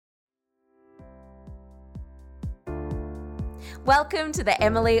Welcome to the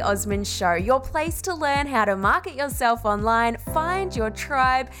Emily Osmond Show, your place to learn how to market yourself online, find your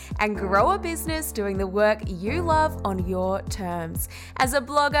tribe, and grow a business doing the work you love on your terms. As a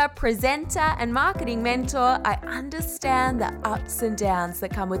blogger, presenter, and marketing mentor, I understand the ups and downs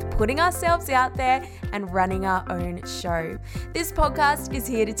that come with putting ourselves out there and running our own show. This podcast is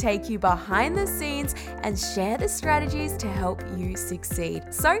here to take you behind the scenes and share the strategies to help you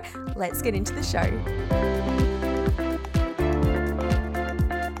succeed. So let's get into the show.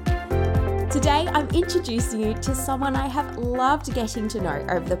 Today, I'm introducing you to someone I have loved getting to know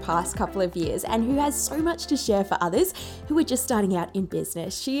over the past couple of years and who has so much to share for others who are just starting out in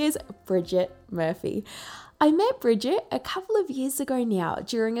business. She is Bridget Murphy. I met Bridget a couple of years ago now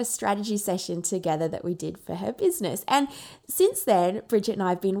during a strategy session together that we did for her business. And since then, Bridget and I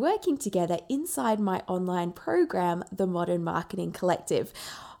have been working together inside my online program, The Modern Marketing Collective.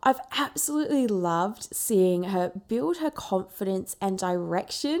 I've absolutely loved seeing her build her confidence and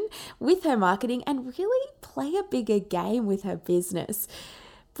direction with her marketing and really play a bigger game with her business.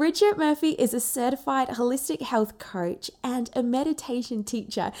 Bridget Murphy is a certified holistic health coach and a meditation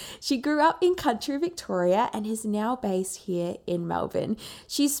teacher. She grew up in country Victoria and is now based here in Melbourne.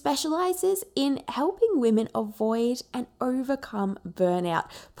 She specializes in helping women avoid and overcome burnout,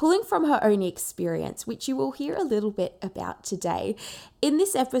 pulling from her own experience, which you will hear a little bit about today. In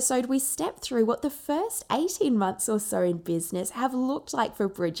this episode, we step through what the first 18 months or so in business have looked like for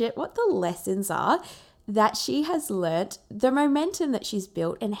Bridget, what the lessons are that she has learnt, the momentum that she's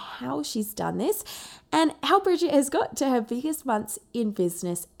built and how she's done this, and how Bridget has got to her biggest months in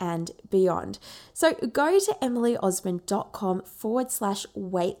business and beyond. So go to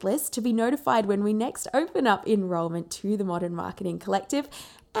emilyosmond.com/waitlist to be notified when we next open up enrollment to the Modern Marketing Collective.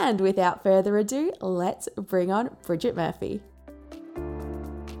 And without further ado, let's bring on Bridget Murphy.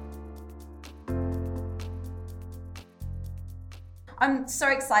 I'm so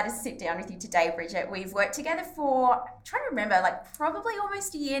excited to sit down with you today, Bridget. We've worked together for, I'm trying to remember, probably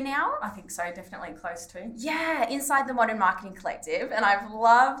almost a year now. I think so, definitely close to. Yeah, inside the Modern Marketing Collective, and I've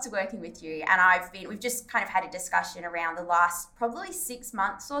loved working with you. And we've just kind of had a discussion around the last probably 6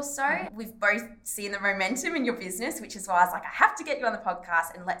 months or so. Mm-hmm. We've both seen the momentum in your business, which is why I was like, I have to get you on the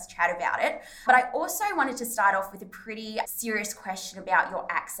podcast and let's chat about it. But I also wanted to start off with a pretty serious question about your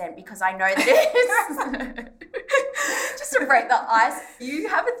accent, because I know that it is just to break the ice. You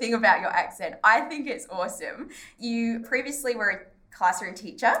have a thing about your accent. I think it's awesome. You previously were a classroom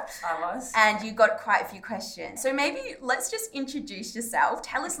teacher. I was. And you got quite a few questions. So maybe let's just introduce yourself.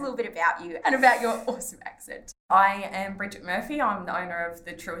 Tell us a little bit about you and about your awesome accent. I am Bridget Murphy. I'm the owner of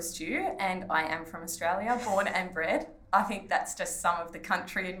The Truest You, and I am from Australia, born and bred. I think that's just some of the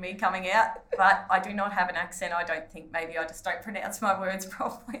country in me coming out, but I do not have an accent. I don't think. Maybe I just don't pronounce my words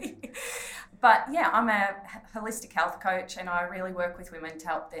properly. But yeah, I'm a holistic health coach, and I really work with women to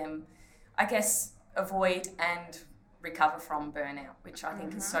help them, I guess, avoid and recover from burnout, which I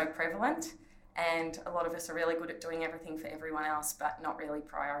think is so prevalent. And a lot of us are really good at doing everything for everyone else, but not really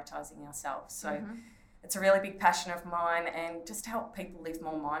prioritising ourselves. So it's a really big passion of mine, and just to help people live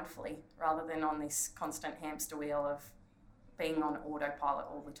more mindfully rather than on this constant hamster wheel of being on autopilot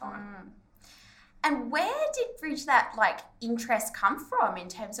all the time. And where did Bridge that interest come from in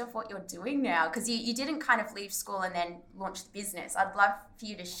terms of what you're doing now? Because you didn't kind of leave school and then launch the business. I'd love for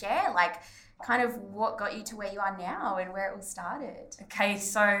you to share kind of what got you to where you are now and where it all started. Okay,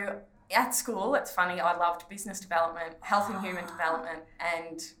 so at school, it's funny, I loved business development, health and human development,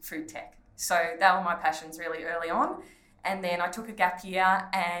 and food tech. So they were my passions really early on. And then I took a gap year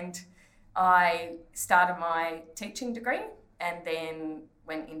and I started my teaching degree and then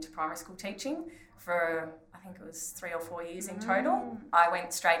went into primary school teaching for, I think it was 3 or 4 years in total. I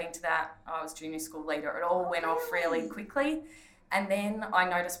went straight into that. I was junior school leader. It all went off really quickly. And then I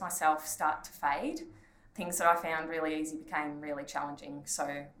noticed myself start to fade. Things that I found really easy became really challenging.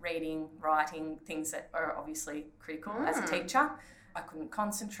 So reading, writing, things that are obviously critical as a teacher. I couldn't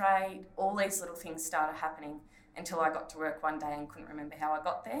concentrate. All these little things started happening until I got to work one day and couldn't remember how I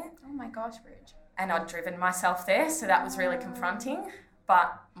got there. Oh my gosh, Bridge. And I'd driven myself there, so that was really confronting.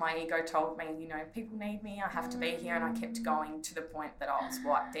 But my ego told me, people need me, I have to be here, and I kept going to the point that I was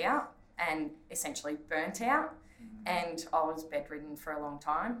wiped out and essentially burnt out. And I was bedridden for a long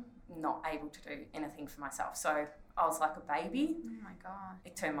time, not able to do anything for myself. So I was like a baby. Oh my God.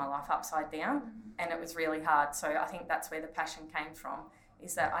 It turned my life upside down and it was really hard. So I think that's where the passion came from,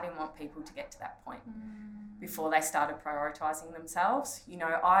 is that I didn't want people to get to that point before they started prioritising themselves.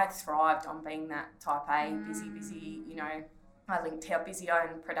 I thrived on being that type A, busy, I linked how busy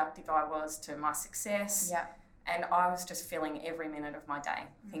and productive I was to my success. Yeah. And I was just filling every minute of my day,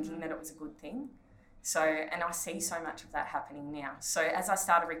 thinking that it was a good thing. So, and I see so much of that happening now. So as I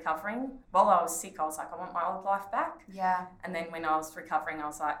started recovering, while I was sick, I was like, I want my old life back. Yeah. And then when I was recovering, I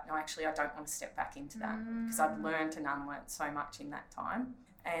was like, no, actually, I don't want to step back into that because I'd learned and unlearned so much in that time.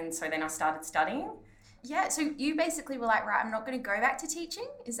 And so then I started studying. Yeah. So you basically were like, right, I'm not going to go back to teaching.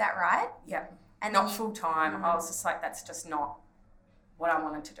 Is that right? Yeah. And not full time. I was just like, that's just not what I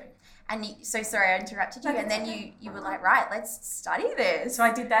wanted to do. And so sorry I interrupted you. And then you were like, right, let's study this. So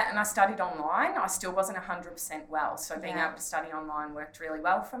I did that and I studied online. I still wasn't 100% well. So being able to study online worked really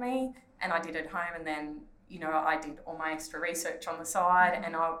well for me. And I did it at home. And then, you know, I did all my extra research on the side.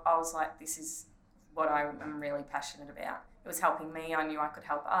 And I was like, this is what I am really passionate about. It was helping me. I knew I could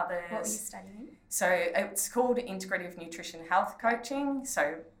help others. What were you studying? So it's called Integrative Nutrition Health Coaching. So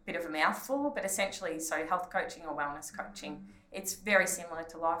a bit of a mouthful, but essentially, so health coaching or wellness coaching. It's very similar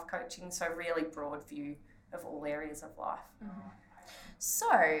to life coaching, so really broad view of all areas of life. So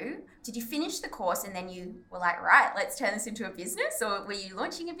did you finish the course and then you were like, right, let's turn this into a business? Or were you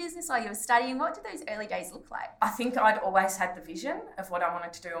launching a business while you were studying? What did those early days look like? I think I'd always had the vision of what I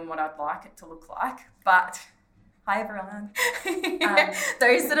wanted to do and what I'd like it to look like, but... Hi everyone.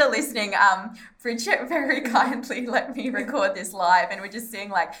 Those that are listening, Bridget very kindly let me record this live and we're just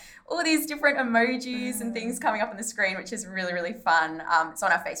seeing like all these different emojis and things coming up on the screen, which is really, really fun. It's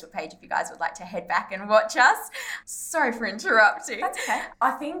on our Facebook page if you guys would like to head back and watch us. Sorry for interrupting. That's okay.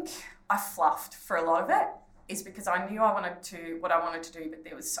 I think I fluffed for a lot of it is because I knew what I wanted to do, but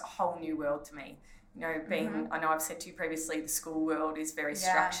there was a whole new world to me. You know, I know I've said to you previously, the school world is very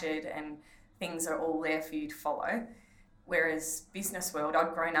structured and things are all there for you to follow. Whereas business world,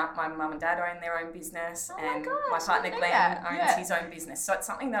 I'd grown up, my mum and dad own their own business and my partner Glenn owns his own business. So it's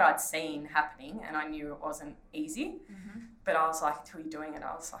something that I'd seen happening and I knew it wasn't easy. But I was like, until you're doing it,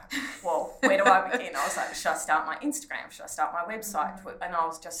 I was like, well, where do I begin? I was like, should I start my Instagram? Should I start my website? And I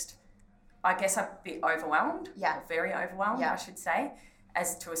was just, I guess a bit overwhelmed. Yeah. Very overwhelmed, I should say,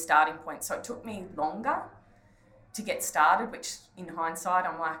 as to a starting point. So it took me longer to get started, which in hindsight,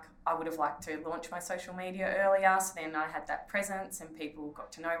 I'm like, I would have liked to launch my social media earlier. So then I had that presence and people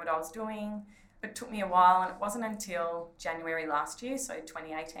got to know what I was doing. But it took me a while and it wasn't until January last year, so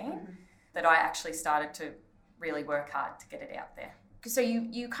 2018, that I actually started to really work hard to get it out there. So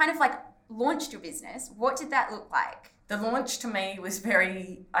you kind of like launched your business. What did that look like? The launch to me was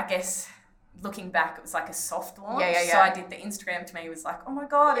very, I guess, looking back, it was like a soft launch. Yeah. So I did the Instagram to me was like, oh my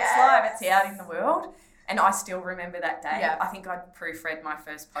God, it's live, it's out in the world. And I still remember that day. Yeah. I think I'd proofread my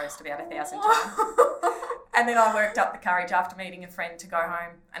first post about 1,000 times. And then I worked up the courage after meeting a friend to go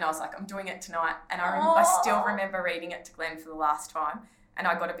home. And I was like, I'm doing it tonight. And I still remember reading it to Glenn for the last time. And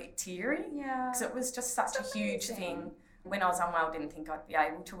I got a bit teary. Yeah. Because it was just such a huge thing. When I was unwell, I didn't think I'd be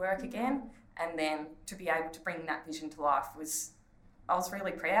able to work again. And then to be able to bring that vision to life I was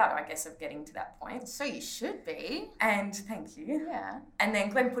really proud, I guess, of getting to that point. So you should be. And thank you. Yeah. And then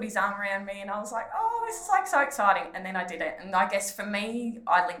Glenn put his arm around me and I was like, oh, this is like so exciting. And then I did it. And I guess for me,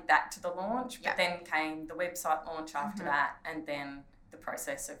 I linked that to the launch, but then came the website launch after that. And then the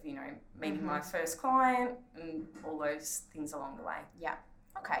process of, you know, meeting my first client and all those things along the way. Yeah.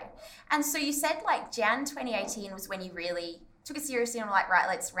 Okay. And so you said like Jan 2018 was when you really took it seriously and were like, right,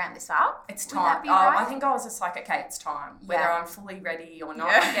 let's ramp this up. It's time. Would that be right? I think I was just like, okay, it's time. Whether I'm fully ready or not.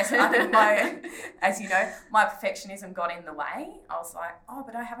 I guess I think as you know, my perfectionism got in the way. I was like, oh,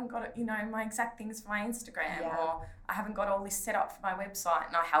 but I haven't got it, you know, my exact things for my Instagram or I haven't got all this set up for my website.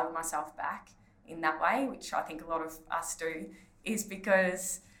 And I held myself back in that way, which I think a lot of us do, is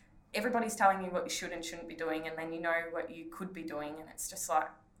because everybody's telling you what you should and shouldn't be doing, and then you know what you could be doing, and it's just like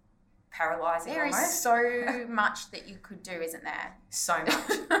paralysing almost. There is so much that you could do, isn't there? So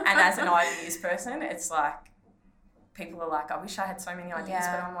much. And as an ideas person, it's like people are like, I wish I had so many ideas,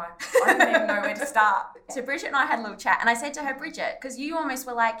 but I'm like, I don't even know where to start. So Bridget and I had a little chat, and I said to her, Bridget, because you almost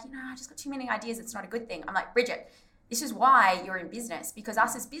were like, you know, I just got too many ideas, it's not a good thing. I'm like, Bridget, this is why you're in business, because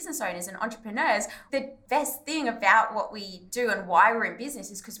us as business owners and entrepreneurs, the best thing about what we do and why we're in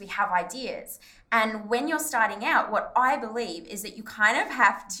business is because we have ideas. And when you're starting out, what I believe is that you kind of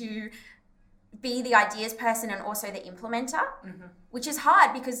have to be the ideas person and also the implementer, which is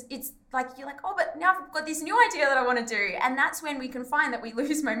hard because it's like, you're like, oh, but now I've got this new idea that I want to do. And that's when we can find that we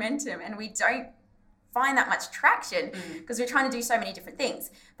lose momentum and we don't find that much traction because we're trying to do so many different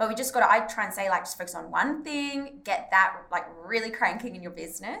things. But we just got to, I try and say, like, just focus on one thing, get that like really cranking in your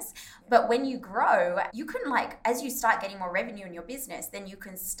business. But when you grow, you can, like, as you start getting more revenue in your business, then you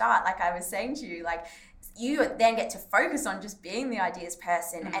can start, like I was saying to you, like, you then get to focus on just being the ideas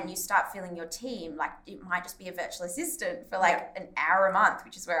person and you start feeling your team, like it might just be a virtual assistant for like an hour a month,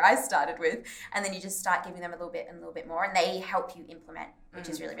 which is where I started with. And then you just start giving them a little bit and a little bit more, and they help you implement which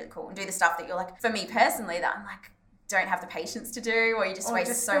is really, really cool. And do the stuff that you're like, for me personally, that I'm like, don't have the patience to do, or you just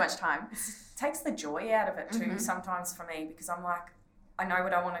waste so much time. It takes the joy out of it too sometimes for me, because I'm like, I know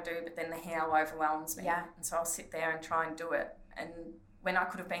what I want to do, but then the how overwhelms me. Yeah. And so I'll sit there and try and do it. And when I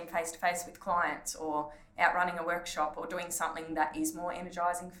could have been face to face with clients or out running a workshop or doing something that is more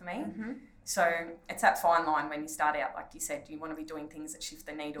energizing for me. So it's that fine line when you start out, like you said, you want to be doing things that shift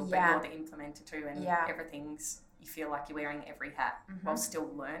the needle, but you're the implementer too, and everything's, you feel like you're wearing every hat while still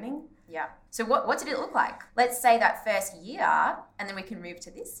learning. Yeah. So what did it look like? Let's say that first year, and then we can move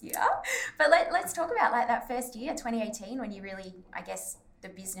to this year. But let's talk about like that first year, 2018, when you really, I guess, the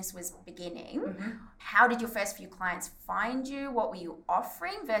business was beginning. How did your first few clients find you? What were you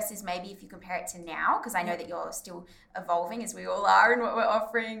offering versus maybe if you compare it to now? Because I know that you're still evolving, as we all are, in what we're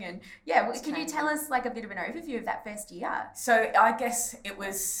offering. And can you tell us like a bit of an overview of that first year? So I guess it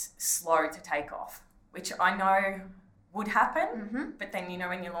was slow to take off, which I know would happen, but then, you know,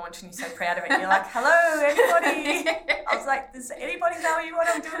 when you launch and you're so proud of it, you're like, hello, everybody. I was like, does anybody value what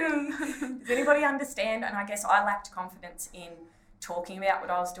I'm doing? Does anybody understand? And I guess I lacked confidence in talking about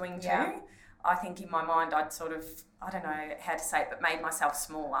what I was doing too. I think in my mind I'd sort of, I don't know how to say it, but made myself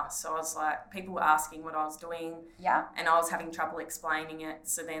smaller. So I was like, people were asking what I was doing and I was having trouble explaining it.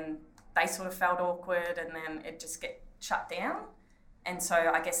 So then they sort of felt awkward and then it just get shut down. And so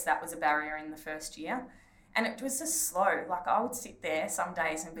I guess that was a barrier in the first year. And it was just slow. Like I would sit there some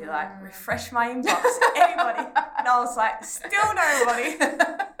days and be like, refresh my inbox, anybody. And I was like, still nobody.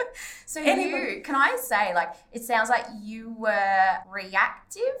 So can I say, like, it sounds like you were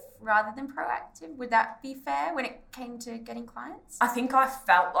reactive rather than proactive. Would that be fair when it came to getting clients? I think I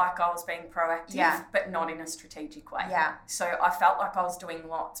felt like I was being proactive, but not in a strategic way. So I felt like I was doing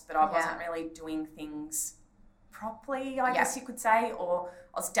lots, but I wasn't really doing things properly, I guess you could say, or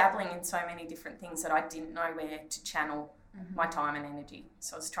I was dabbling in so many different things that I didn't know where to channel my time and energy.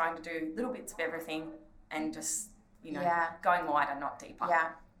 So I was trying to do little bits of everything and just, you know, going wider, not deeper.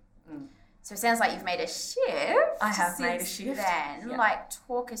 So it sounds like you've made a shift. I have made a shift. Then, like,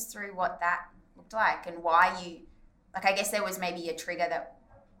 talk us through what that looked like and why you, like, I guess there was maybe a trigger that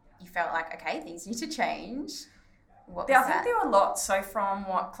you felt like, okay, things need to change. I think there were lots. So from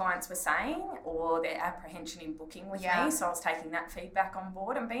what clients were saying or their apprehension in booking with me, so I was taking that feedback on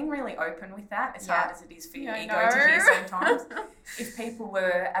board and being really open with that, as hard as it is for your ego to hear sometimes. If people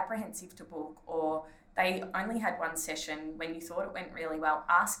were apprehensive to book or they only had one session when you thought it went really well,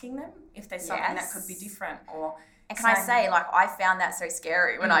 asking them if there's something that could be different. And can I say, like, I found that so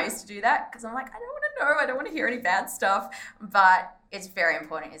scary when I used to do that, because I'm like, I don't want to know, I don't want to hear any bad stuff, but it's very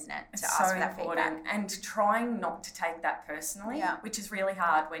important, isn't it, to ask for that feedback. And trying not to take that personally, which is really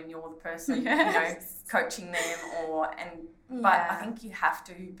hard when you're the person, you know, coaching them but I think you have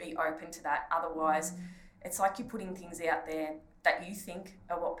to be open to that. Otherwise, it's like you're putting things out there that you think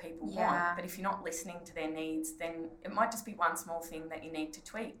are what people want. But if you're not listening to their needs, then it might just be one small thing that you need to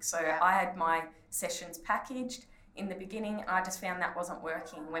tweak. So I had my sessions packaged in the beginning and I just found that wasn't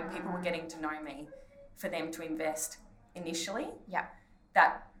working. When people were getting to know me, for them to invest initially,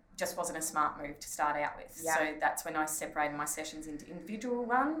 that just wasn't a smart move to start out with. So that's when I separated my sessions into individual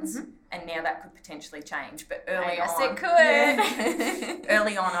ones, and now that could potentially change. But early on, it could.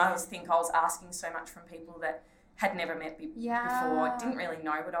 Early on, I was asking so much from people that had never met me before, didn't really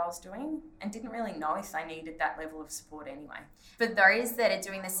know what I was doing, and didn't really know if they needed that level of support anyway. For those that are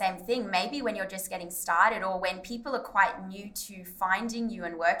doing the same thing, maybe when you're just getting started or when people are quite new to finding you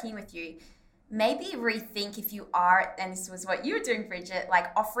and working with you, maybe rethink if you are, and this was what you were doing, Bridget, like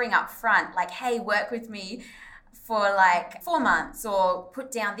offering up front, like, hey, work with me for like 4 months or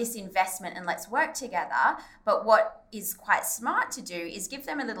put down this investment and let's work together. But what is quite smart to do is give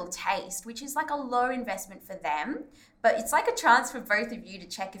them a little taste, which is like a low investment for them, but it's like a chance for both of you to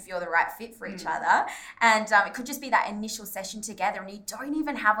check if you're the right fit for each other. And it could just be that initial session together, and you don't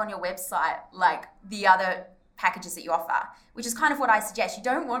even have on your website like the other packages that you offer, which is kind of what I suggest. You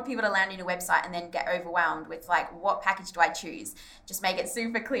don't want people to land on your website and then get overwhelmed with like, what package do I choose? Just make it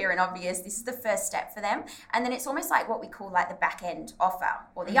super clear and obvious. This is the first step for them. And then it's almost like what we call like the back end offer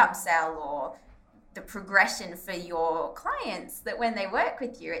or the upsell or the progression for your clients, that when they work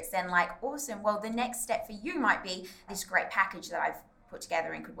with you, it's then like, awesome. Well, the next step for you might be this great package that I've put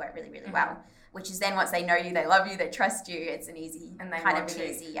together and could work really, really well. Which is then once they know you, they love you, they trust you, it's an easy, and they kind of an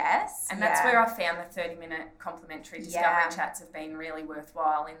easy yes. And that's where I found the 30-minute complimentary discovery chats have been really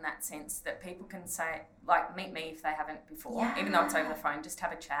worthwhile, in that sense that people can say, like, meet me if they haven't before, even though it's over the phone, just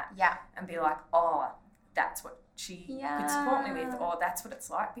have a chat and be like, oh, that's what she could support me with, or that's what it's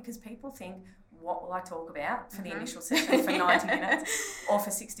like, because people think, what will I talk about for the initial session for 90 minutes or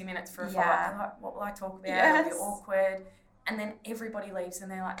for 60 minutes for a follow-up? Like, what will I talk about? It'll be awkward. And then everybody leaves and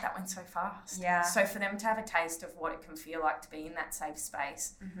they're like, that went so fast. Yeah. So for them to have a taste of what it can feel like to be in that safe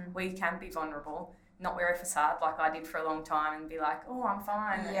space where you can be vulnerable, not wear a facade like I did for a long time and be like, oh, I'm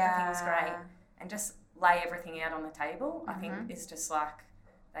fine, everything's great. And just lay everything out on the table, I think is just like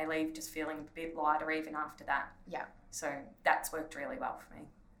they leave just feeling a bit lighter even after that. Yeah. So that's worked really well for me.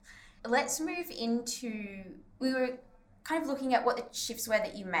 Let's move into, we were kind of looking at what the shifts were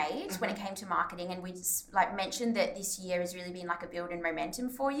that you made when it came to marketing, and we just like mentioned that this year has really been like a build in momentum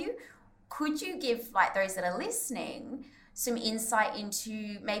for you. Could you give like those that are listening some insight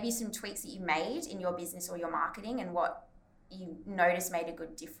into maybe some tweaks that you made in your business or your marketing and what you noticed made a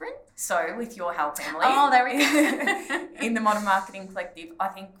good difference? So with your help, Emily. Oh, there we go. In the Modern Marketing Collective, I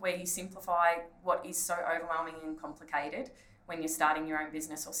think where you simplify what is so overwhelming and complicated when you're starting your own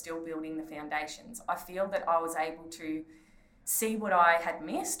business or still building the foundations, I feel that I was able to see what I had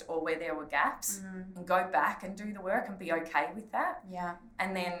missed or where there were gaps and go back and do the work and be okay with that. Yeah.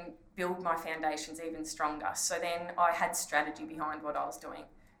 And then build my foundations even stronger. So then I had strategy behind what I was doing.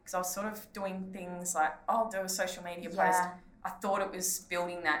 Because I was sort of doing things like, I'll do a social media post. I thought it was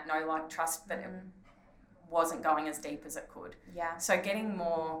building that know, like, trust, but it wasn't going as deep as it could. Yeah. So getting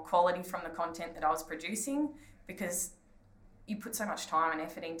more quality from the content that I was producing, because you put so much time and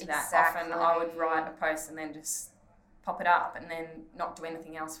effort into that. Often I would write a post and then just pop it up and then not do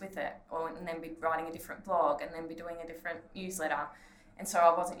anything else with it, and then be writing a different blog and then be doing a different newsletter. And so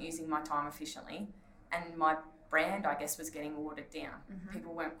I wasn't using my time efficiently, and my brand, I guess, was getting watered down.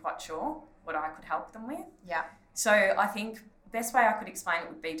 People weren't quite sure what I could help them with. Yeah. So I think the best way I could explain it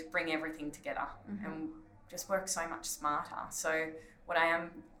would be to bring everything together and just work so much smarter. So what I am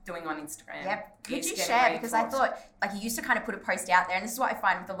doing on Instagram. Yep. Could you share? Because I thought, like, you used to kind of put a post out there, and this is what I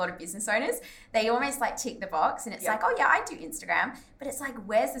find with a lot of business owners. They almost like tick the box, and it's like, oh yeah, I do Instagram, but it's like,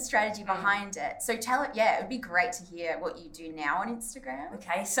 where's the strategy behind it? So tell it. Yeah, it would be great to hear what you do now on Instagram.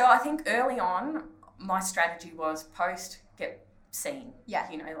 Okay, so I think early on, my strategy was post, get seen.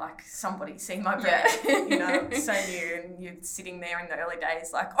 Yeah. You know, like somebody see my brand. Yeah. You know, so new, and you're sitting there in the early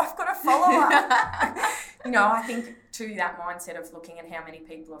days like, I've got a follower. You know, I think to that mindset of looking at how many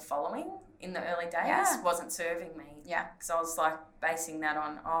people are following in the early days wasn't serving me. Yeah. Because I was like basing that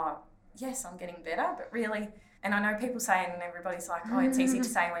on, oh, yes, I'm getting better, but really, and I know people say, and everybody's like, oh, it's easy to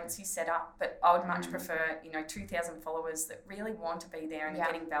say once you set up, but I would much prefer, 2,000 followers that really want to be there and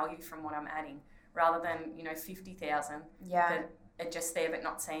getting value from what I'm adding, rather than, 50,000 that are just there but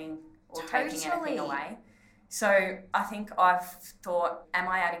not seeing or taking anything away. So I think I've thought, am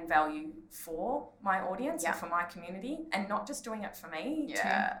I adding value for my audience and for my community, and not just doing it for me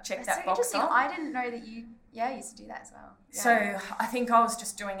to check that box off? I didn't know that you used to do that as well. Yeah. So I think I was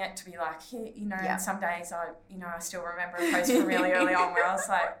just doing it to be like, and some days I still remember a post from really early on where I was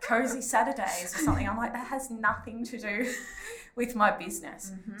like, cozy Saturdays or something. I'm like, that has nothing to do with my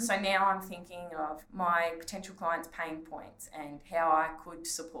business. So now I'm thinking of my potential clients' pain points and how I could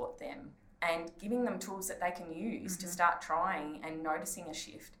support them, and giving them tools that they can use to start trying and noticing a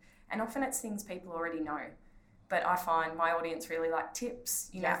shift. And often it's things people already know. But I find my audience really like tips,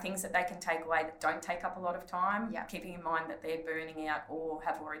 things that they can take away that don't take up a lot of time, keeping in mind that they're burning out or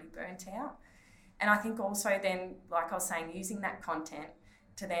have already burnt out. And I think also then, like I was saying, using that content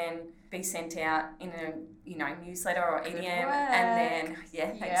to then be sent out in a newsletter or EDM, and then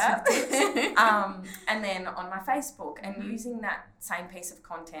thanks for the tips. And then on my Facebook, and using that same piece of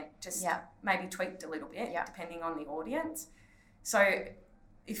content, just maybe tweaked a little bit depending on the audience. So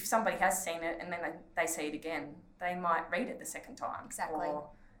if somebody has seen it and then they see it again, they might read it the second time. Exactly. Or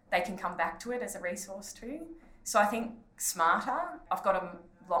they can come back to it as a resource too. So I think smarter, I've got a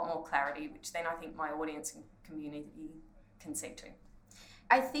lot more clarity, which then I think my audience and community can see too.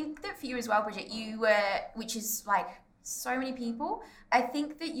 I think that for you as well, Bridget, you were, which is like so many people, I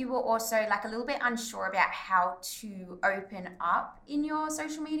think that you were also like a little bit unsure about how to open up in your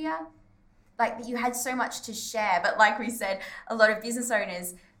social media. Like that you had so much to share, but like we said, a lot of business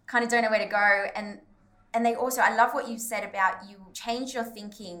owners kind of don't know where to go. And they also, I love what you said about you changed your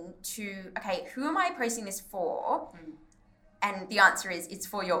thinking to, okay, who am I posting this for? And the answer is it's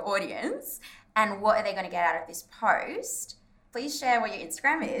for your audience. And what are they going to get out of this post? Please share what your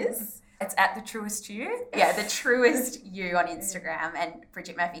Instagram is. It's at The Truest You. Yeah, The Truest You on Instagram, and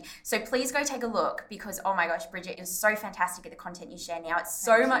Bridget Murphy. So please go take a look, because, oh my gosh, Bridget is so fantastic at the content you share now. It's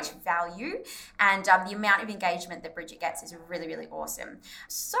so much value, and the amount of engagement that Bridget gets is really, really awesome.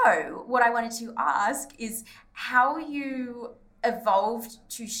 So what I wanted to ask is how you evolved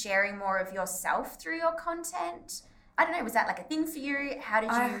to sharing more of yourself through your content. I don't know, was that like a thing for you? How did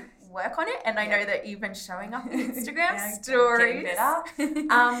you work on it. And I know that you've been showing up in Instagram Yeah, stories. getting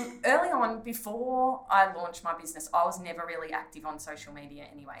better. Early on, before I launched my business, I was never really active on social media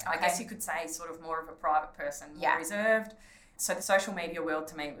anyway. I guess you could say sort of more of a private person, more reserved. So the social media world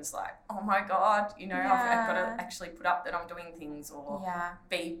to me was like, oh my God, you know, I've got to actually put up that I'm doing things or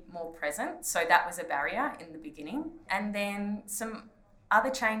be more present. So that was a barrier in the beginning. And then some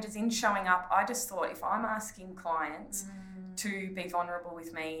other changes in showing up, I just thought if I'm asking clients to be vulnerable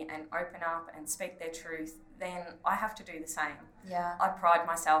with me and open up and speak their truth, then I have to do the same. Yeah. I pride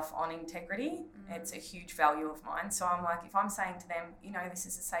myself on integrity. It's a huge value of mine. So I'm like, if I'm saying to them, you know, this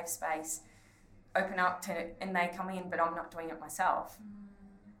is a safe space, open up to it, and they come in, but I'm not doing it myself,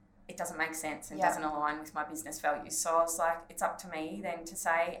 it doesn't make sense and doesn't align with my business values. So I was like, it's up to me then to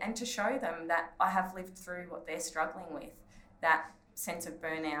say and to show them that I have lived through what they're struggling with, that sense of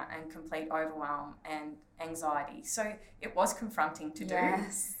burnout and complete overwhelm and anxiety. So it was confronting to do.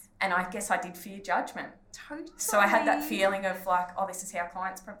 And I guess I did fear judgment. Totally. So I had that feeling of like, oh, this is how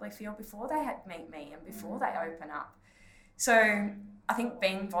clients probably feel before they meet me and before they open up. So I think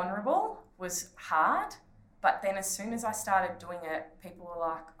being vulnerable was hard, but then as soon as I started doing it, people were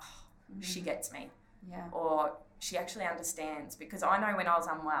like, oh, she gets me. Or she actually understands, because I know when I was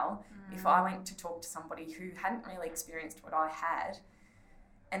unwell, if I went to talk to somebody who hadn't really experienced what I had,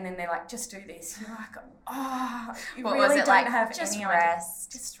 and then they're like, just do this, you're like, oh, you what really was it don't like? have Just any rest.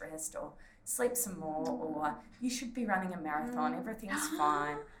 idea. Just rest, or sleep some more, or you should be running a marathon, everything's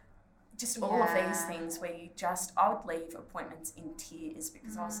fine. Just all of these things where you just, I would leave appointments in tears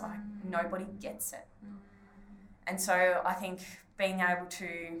because I was like, nobody gets it. And so I think being able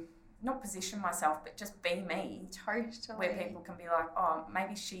to not position myself, but just be me. Totally. Where people can be like, oh,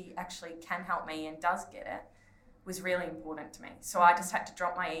 maybe she actually can help me and does get it, was really important to me. So I just had to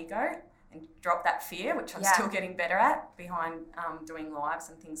drop my ego and drop that fear, which I'm still getting better at behind doing lives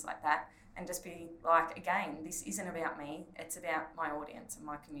and things like that. And just be like, again, this isn't about me. It's about my audience and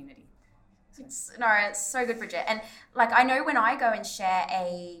my community. It's so good, Bridget. And like, I know when I go and share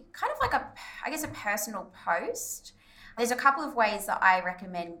a kind of like a personal post, there's a couple of ways that I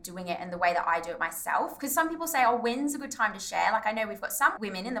recommend doing it and the way that I do it myself. Because some people say, oh, when's a good time to share? Like, I know we've got some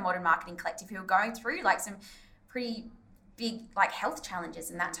women in the Modern Marketing Collective who are going through like some pretty big like health challenges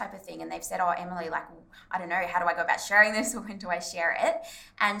and that type of thing, and they've said, oh, Emily, like, I don't know, how do I go about sharing this, or when do I share it?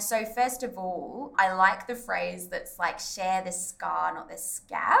 And so first of all, I like the phrase that's like, share the scar, not the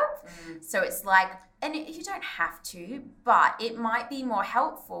scab. So it's like, and you don't have to, but it might be more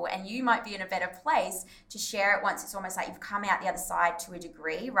helpful and you might be in a better place to share it once it's almost like you've come out the other side to a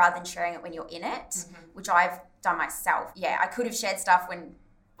degree, rather than sharing it when you're in it, which I've done myself. I could have shared stuff when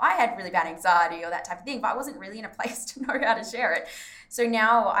I had really bad anxiety or that type of thing, but I wasn't really in a place to know how to share it. So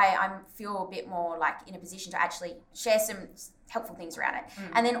now I feel a bit more like in a position to actually share some helpful things around it.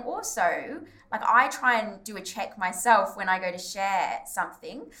 And then also, like, I try and do a check myself when I go to share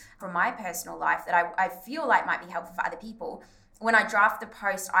something from my personal life that I feel like might be helpful for other people. When I draft the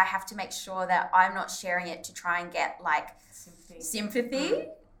post, I have to make sure that I'm not sharing it to try and get like sympathy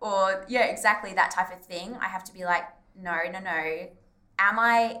or exactly that type of thing. I have to be like, no. Am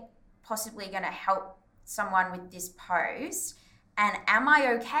I possibly going to help someone with this post? And am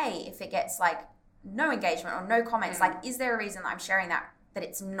I okay if it gets like no engagement or no comments? Like, is there a reason that I'm sharing that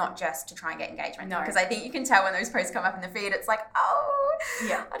it's not just to try and get engagement? No. Because I think you can tell when those posts come up in the feed, it's like, oh,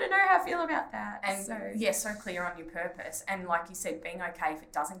 I don't know how I feel about that. And so clear on your purpose. And like you said, being okay if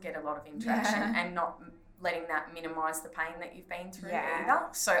it doesn't get a lot of interaction and not letting that minimise the pain that you've been through either.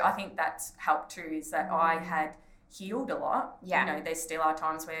 So I think that's helped too, is that I had healed a lot. You know, there still are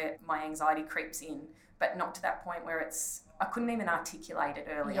times where my anxiety creeps in, but not to that point where I couldn't even articulate it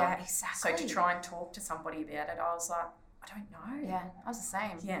earlier. Yeah, exactly. So to try and talk to somebody about it, I was like, I don't know. Yeah, I was the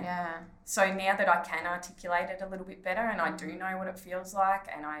same. Yeah. So now that I can articulate it a little bit better, and I do know what it feels like,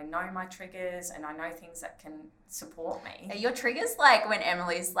 and I know my triggers, and I know things that can support me. Are your triggers like when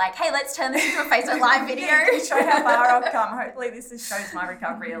Emily's like, hey, let's turn this into a Facebook Live video? To show how far I've come. Hopefully this shows my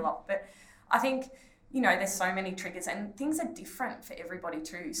recovery a lot. But I think, you know, there's so many triggers and things are different for everybody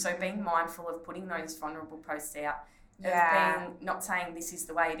too. So being mindful of putting those vulnerable posts out, of being not saying this is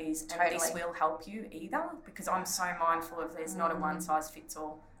the way it is and this will help you either, because I'm so mindful of there's not a one size fits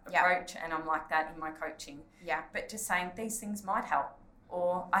all approach, and I'm like that in my coaching. But just saying these things might help,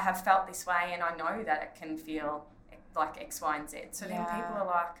 or I have felt this way and I know that it can feel like X, Y, and Z. So then people are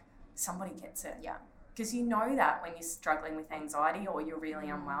like, somebody gets it. Because you know that when you're struggling with anxiety or you're really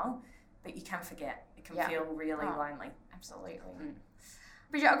unwell, but you can forget. It can feel really lonely. Absolutely.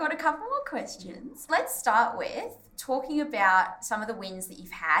 Bridget, I've got a couple more questions. Let's start with talking about some of the wins that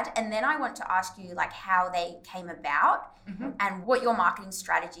you've had, and then I want to ask you like how they came about and what your marketing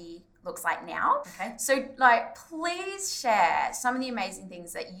strategy looks like now. Okay. So like, please share some of the amazing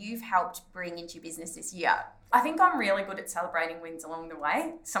things that you've helped bring into your business this year. I think I'm really good at celebrating wins along the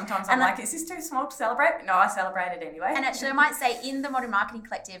way. Sometimes I'm like, is this too small to celebrate? But no, I celebrate it anyway. And actually, I might say in the Modern Marketing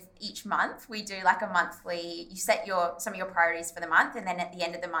Collective, each month we do like a monthly, you set some of your priorities for the month, and then at the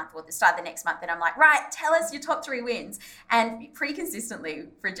end of the month or the start of the next month, then I'm like, right, tell us your top 3 wins. And pretty consistently,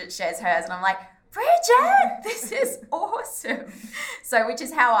 Bridget shares hers, and I'm like, Bridget, this is awesome. So, which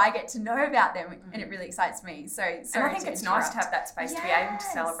is how I get to know about them, and it really excites me. So and I think it's nice to have that space to be able to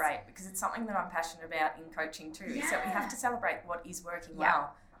celebrate, because it's something that I'm passionate about in coaching too, is that we have to celebrate what is working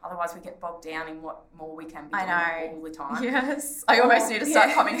well. Otherwise, we get bogged down in what more we can be doing all the time. Yes. I almost need to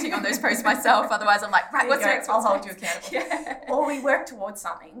start commenting on those posts myself. Otherwise, I'm like, right, what's next? I'll hold you accountable. Yeah. Or we work towards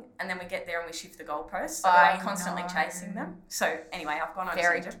something and then we get there and we shift the goalposts. So I'm constantly chasing them. So anyway, I've gone on a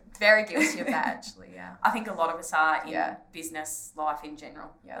tangent. Very guilty of that, actually, yeah. I think a lot of us are in business life in general.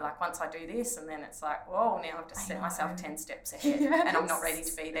 Yeah. Like once I do this and then it's like, whoa, now I've just set myself 10 steps ahead and I'm not ready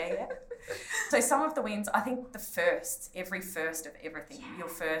to be there yet. So some of the wins, I think every first of everything, your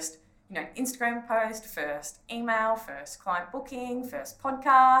first, Instagram post, first email, first client booking, first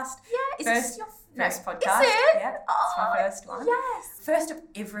podcast. Yeah, is this your first podcast? Is it? Yeah, it's my first one. Yes. First of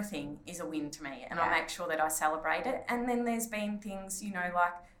everything is a win to me, and I make sure that I celebrate it. And then there's been things,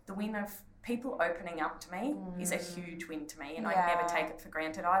 like the win of people opening up to me is a huge win to me, and I never take it for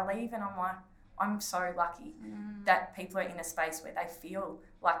granted. I leave and I'm like, I'm so lucky that people are in a space where they feel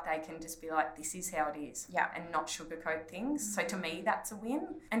like they can just be like, this is how it is, and not sugarcoat things. So to me, that's a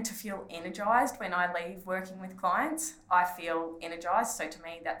win. And to feel energized when I leave working with clients, I feel energized. So to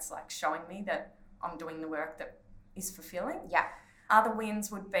me, that's like showing me that I'm doing the work that is fulfilling. Yeah. Other wins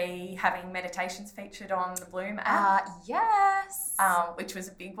would be having meditations featured on the Bloom app. Yes. Which was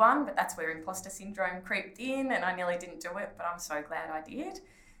a big one, but that's where imposter syndrome creeped in and I nearly didn't do it, but I'm so glad I did.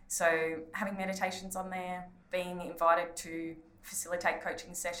 So having meditations on there, being invited to facilitate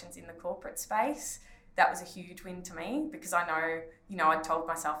coaching sessions in the corporate space, that was a huge win to me, because I know, I told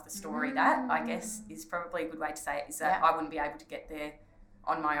myself the story that, I guess is probably a good way to say it, is that I wouldn't be able to get there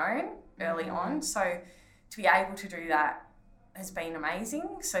on my own early on. So to be able to do that has been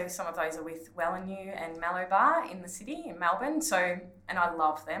amazing. So some of those are with Well and You and Mallow Bar in the city in Melbourne. So, and I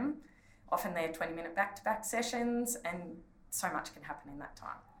love them. Often they're 20-minute back-to-back sessions and so much can happen in that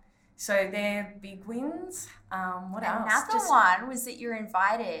time. So they're big wins. What else? Another one was that you're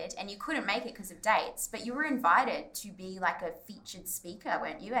invited, and you couldn't make it because of dates, but you were invited to be like a featured speaker,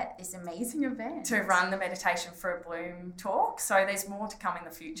 weren't you, at this amazing event? To run the meditation for a Bloom talk. So there's more to come in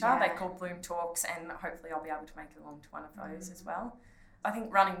the future. Yeah. They're called Bloom Talks, and hopefully I'll be able to make it along to one of those as well. I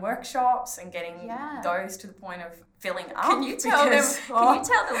think running workshops and getting those to the point of filling up. Can you tell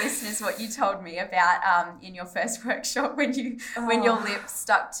the listeners what you told me about in your first workshop when your lips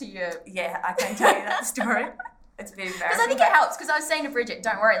stuck to your... Yeah, I can tell you that story. It's a bit embarrassing. Because I think it helps, because I was saying to Bridget,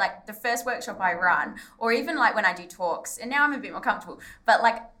 don't worry, like the first workshop I run, or even like when I do talks, and now I'm a bit more comfortable, but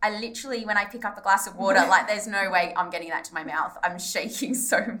like I literally, when I pick up a glass of water, like there's no way I'm getting that to my mouth. I'm shaking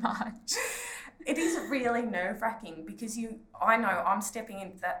so much. It is really nerve-wracking because I know I'm stepping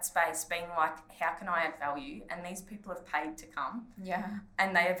into that space being like, how can I add value? And these people have paid to come. Yeah.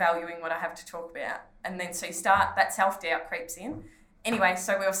 And they are valuing what I have to talk about. And then so you start, that self-doubt creeps in. Anyway,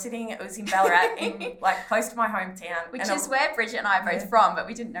 so we were sitting, it was in Ballarat, in like close to my hometown. Which is where Bridget and I are both from, but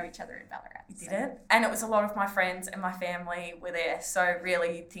we didn't know each other in Ballarat. You didn't? And it was a lot of my friends and my family were there. So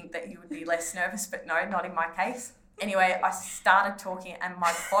really you'd think that you would be less nervous, but no, not in my case. Anyway, I started talking and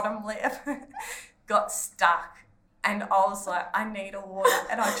my bottom lip got stuck and I was like, I need a water.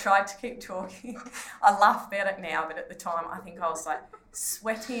 And I tried to keep talking. I laugh about it now, but at the time I think I was like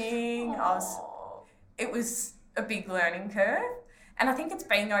sweating. It was a big learning curve. And I think it's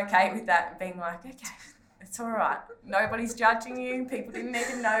being okay with that and being like, okay, it's all right. Nobody's judging you. People didn't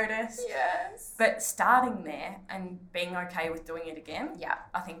even notice. Yes. But starting there and being okay with doing it again,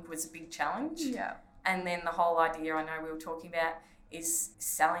 I think was a big challenge. Yeah. And then the whole idea I know we were talking about is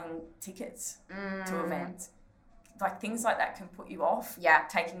selling tickets to events. Like things like that can put you off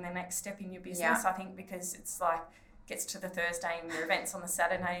taking the next step in your business, I think, because it's like gets to the Thursday and your event's on the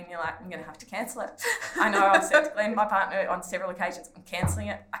Saturday and you're like, I'm going to have to cancel it. I know I've said to Glenn, my partner, on several occasions, I'm cancelling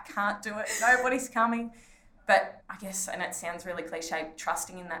it. I can't do it. Nobody's coming. But I guess, and it sounds really cliche,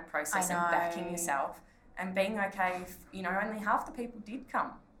 trusting in that process and backing yourself and being okay if, only half the people did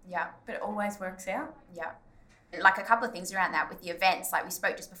come. Yeah. But it always works out. Yeah. Like a couple of things around that with the events, like we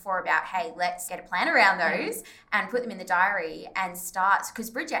spoke just before about, hey, let's get a plan around those and put them in the diary and start, because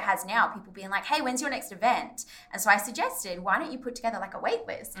Bridget has now people being like, hey, when's your next event? And so I suggested, why don't you put together like a wait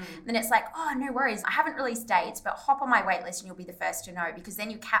list? Then it's like, oh, no worries, I haven't released dates, but hop on my wait list and you'll be the first to know, because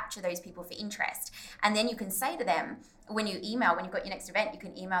then you capture those people for interest. And then you can say to them, when you've got your next event, you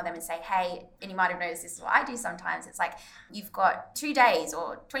can email them and say, hey, and you might have noticed this is what I do sometimes. It's like, you've got 2 days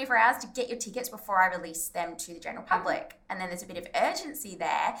or 24 hours to get your tickets before I release them to the general public. And then there's a bit of urgency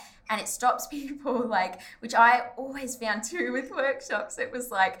there, and it stops people, like, which I always found too with workshops. It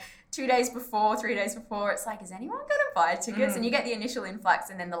was like 2 days before, 3 days before, it's like, is anyone going to buy tickets? And you get the initial influx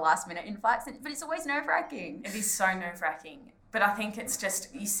and then the last minute influx, but it's always nerve-wracking. It is so nerve-wracking. But I think it's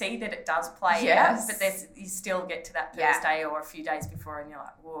just, you see that it does play out, but you still get to that Thursday or a few days before and you're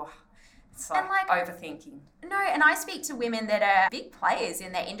like, whoa, it's like overthinking. No, and I speak to women that are big players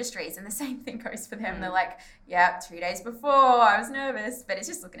in their industries, and the same thing goes for them. They're like, yeah, 2 days before, I was nervous, but it's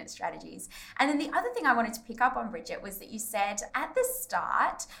just looking at strategies. And then the other thing I wanted to pick up on, Bridget, was that you said at the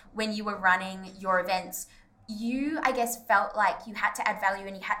start, when you were running your events, you, I guess, felt like you had to add value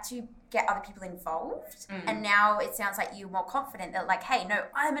and you had to get other people involved. And now it sounds like you're more confident that, like, hey, no,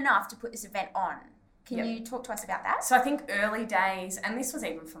 I'm enough to put this event on. Can you talk to us about that? So I think early days, and this was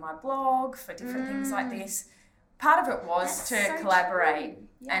even for my blog, for different things like this, part of it was to collaborate.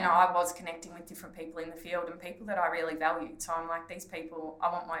 And I was connecting with different people in the field and people that I really valued. So I'm like, these people,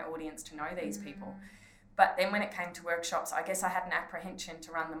 I want my audience to know these people. But then when it came to workshops, I guess I had an apprehension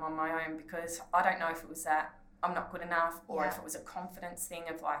to run them on my own, because I don't know if it was that I'm not good enough, or if it was a confidence thing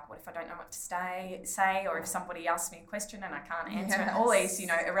of like, what if I don't know what to say, or if somebody asks me a question and I can't answer it. All these,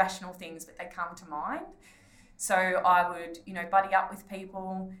 irrational things, but they come to mind. So I would, buddy up with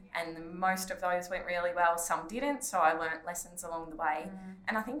people, and most of those went really well. Some didn't, so I learnt lessons along the way.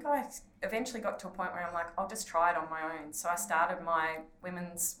 And I think I eventually got to a point where I'm like, I'll just try it on my own. So I started my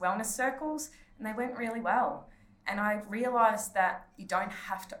women's wellness circles, and they went really well. And I realised that you don't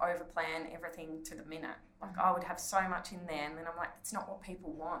have to overplan everything to the minute. Like, I would have so much in there, and then I'm like, it's not what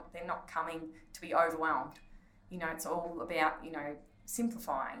people want. They're not coming to be overwhelmed. It's all about,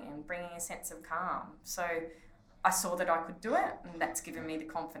 simplifying and bringing a sense of calm. So I saw that I could do it, and that's given me the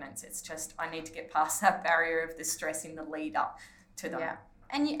confidence. It's just, I need to get past that barrier of the stress in the lead up to them. Yeah.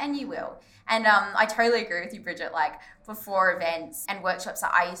 And you will. And I totally agree with you, Bridget. Like, before events and workshops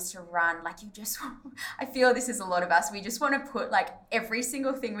that I used to run, like, I feel this is a lot of us. We just want to put like every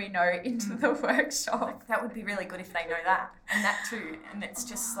single thing we know into the workshop. Like, that would be really good if they know that and that too. And it's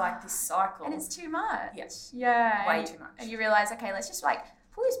just like this cycle. And it's too much. Yes. Yeah. Way too much. And you realise, okay, let's just like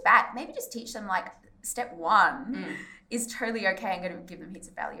pull this back. Maybe just teach them like step one is totally okay. I'm going to give them heaps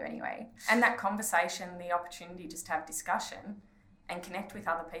of value anyway. And that conversation, the opportunity just to have discussion and connect with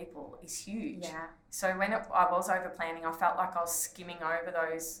other people is huge. Yeah. So when I was over planning, I felt like I was skimming over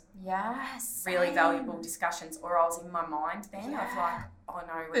those really valuable discussions, or I was in my mind then of like, oh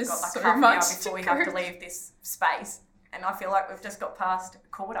no, we've got like half an hour before we have to leave this space. And I feel like we've just got past a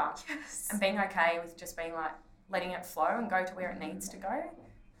quarter. Yes. And being okay with just being like, letting it flow and go to where it needs to go.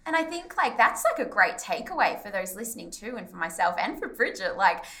 And I think like that's like a great takeaway for those listening too, and for myself and for Bridget,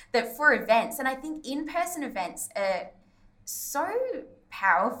 like that for events. And I think in-person events are so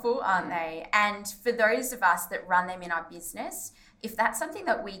powerful, aren't they? And for those of us that run them in our business, if that's something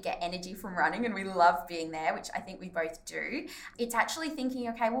that we get energy from running and we love being there, which I think we both do, it's actually thinking,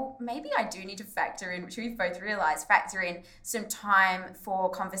 okay, well, maybe I do need to factor in, which we've both realised, factor in some time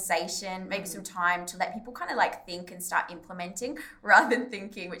for conversation, maybe some time to let people kind of like think and start implementing, rather than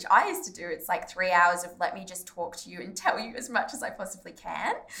thinking, which I used to do, it's like 3 hours of let me just talk to you and tell you as much as I possibly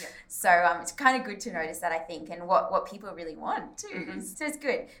can. Yeah. So it's kind of good to notice that, I think, and what people really want too. Mm-hmm. So it's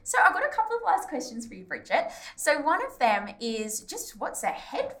good. So I've got a couple of last questions for you, Bridget. So one of them is just what's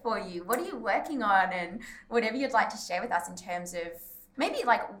ahead for you? What are you working on, and whatever you'd like to share with us in terms of maybe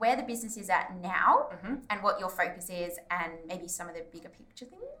like where the business is at now and what your focus is, and maybe some of the bigger picture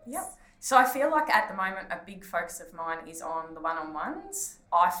things? Yep. So I feel like at the moment a big focus of mine is on the one-on-ones.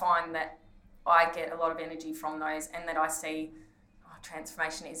 I find that I get a lot of energy from those, and that I see,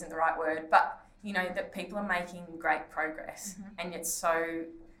 transformation isn't the right word, but you know, that people are making great progress, and it's so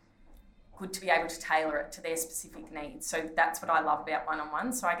good to be able to tailor it to their specific needs. So that's what I love about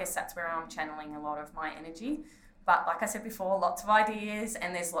one-on-one. So I guess that's where I'm channeling a lot of my energy. But like I said before, lots of ideas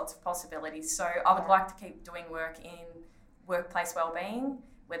and there's lots of possibilities. So I would like to keep doing work in workplace wellbeing,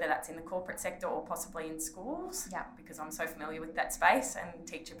 whether that's in the corporate sector or possibly in schools, because I'm so familiar with that space, and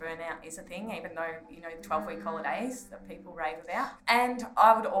teacher burnout is a thing, even though, you know, 12-week holidays that people rave about. And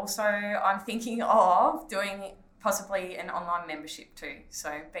I would also, I'm thinking of doing possibly an online membership too.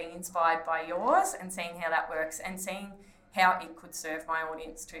 So being inspired by yours and seeing how that works and seeing how it could serve my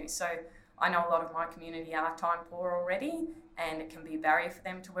audience too. So I know a lot of my community are time poor already, and it can be a barrier for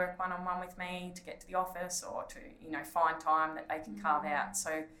them to work one-on-one with me, to get to the office, or to, find time that they can carve out.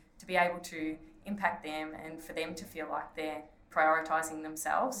 So to be able to impact them and for them to feel like they're prioritising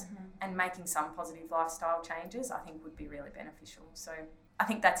themselves and making some positive lifestyle changes, I think would be really beneficial. So I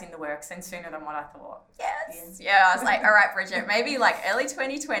think that's in the works and sooner than what I thought. Yes. Yeah, I was like, all right, Bridget, maybe like early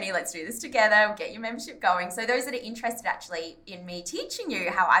 2020, let's do this together. We'll get your membership going. So those that are interested actually in me teaching you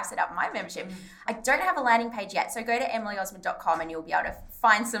how I've set up my membership, I don't have a landing page yet. So go to emilyosmond.com and you'll be able to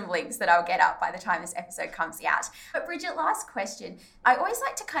find some links that I'll get up by the time this episode comes out. But Bridget, last question. I always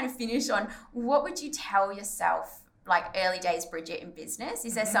like to kind of finish on, what would you tell yourself, like early days Bridget in business?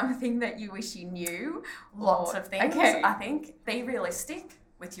 Is there something that you wish you knew? Lots of things. Okay. I think be realistic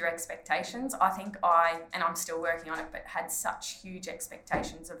with your expectations. I think and I'm still working on it, but had such huge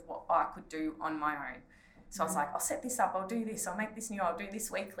expectations of what I could do on my own. So I was like, I'll set this up, I'll do this, I'll make this new, I'll do this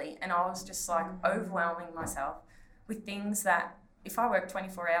weekly. And I was just like overwhelming myself with things that if I worked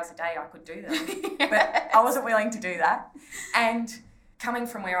 24 hours a day, I could do them. But I wasn't willing to do that. And coming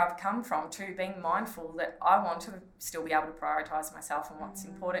from where I've come from to being mindful that I want to still be able to prioritise myself and what's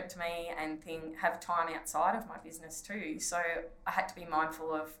important to me and have time outside of my business too. So I had to be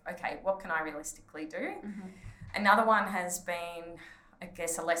mindful of, okay, what can I realistically do? Another one has been, I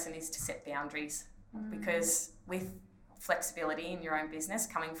guess a lesson is to set boundaries, because with flexibility in your own business,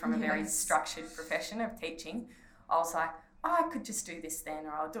 coming from a very structured profession of teaching, I was like, I could just do this then,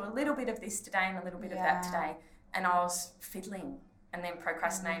 or I'll do a little bit of this today and a little bit of that today. And I was fiddling and then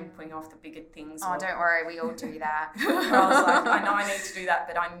procrastinating, putting off the bigger things. Oh, don't worry, we all do that. I was like, I know I need to do that,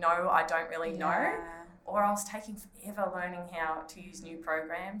 but I know I don't really know. Or I was taking forever learning how to use new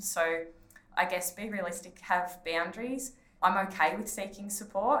programs. So I guess be realistic, have boundaries. I'm okay with seeking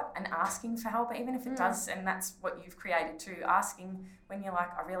support and asking for help, even if it does, and that's what you've created too, asking when you're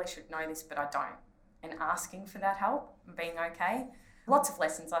like, I really should know this, but I don't. And asking for that help and being okay. Lots of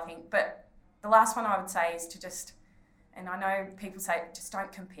lessons, I think. But the last one I would say is to just, and I know people say, just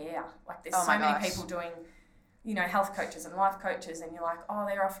don't compare. Like there's so many people doing, health coaches and life coaches, and you're like, oh,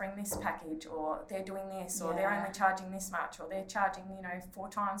 they're offering this package, or they're doing this, or they're only charging this much, or they're charging, 4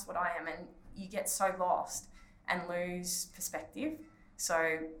 times what I am. And you get so lost and lose perspective.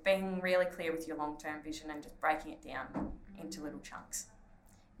 So being really clear with your long-term vision and just breaking it down into little chunks.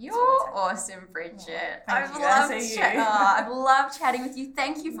 You're awesome, Bridget. I've loved chatting with you.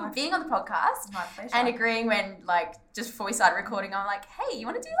 Thank you for being on the podcast. My pleasure. And agreeing when, just before we started recording, I'm like, hey, you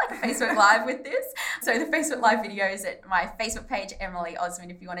want to do a Facebook Live with this? So the Facebook Live video is at my Facebook page, Emily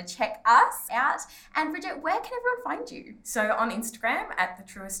Osmond, if you want to check us out. And Bridget, where can everyone find you? So on Instagram, at The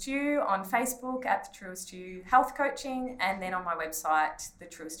Truest You, on Facebook, at The Truest You Health Coaching, and then on my website,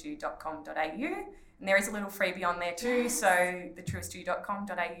 thetruestyou.com.au. And there is a little freebie on there too, so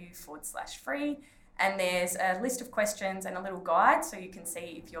thetruestyou.com.au/free. And there's a list of questions and a little guide so you can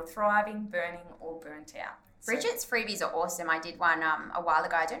see if you're thriving, burning, or burnt out. Bridget's freebies are awesome. I did one a while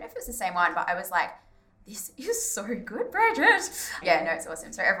ago. I don't know if it was the same one, but I was like, this is so good, Bridget. Yeah, no, it's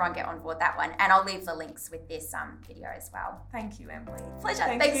awesome. So everyone get on board that one. And I'll leave the links with this video as well. Thank you, Emily. Pleasure.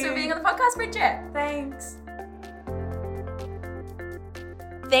 Thanks for being on the podcast, Bridget. Thanks.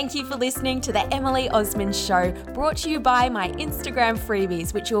 Thank you for listening to the Emily Osmond Show, brought to you by my Instagram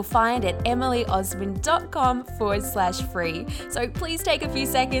freebies, which you'll find at emilyosmond.com/free. So please take a few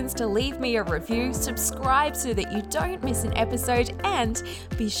seconds to leave me a review, subscribe so that you don't miss an episode, and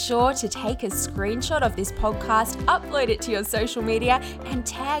be sure to take a screenshot of this podcast, upload it to your social media, and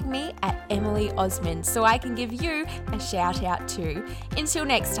tag me at Emily Osmond so I can give you a shout out too. Until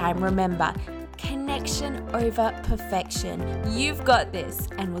next time, remember, connection over perfection. You've got this,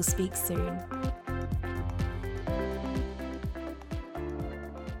 and we'll speak soon.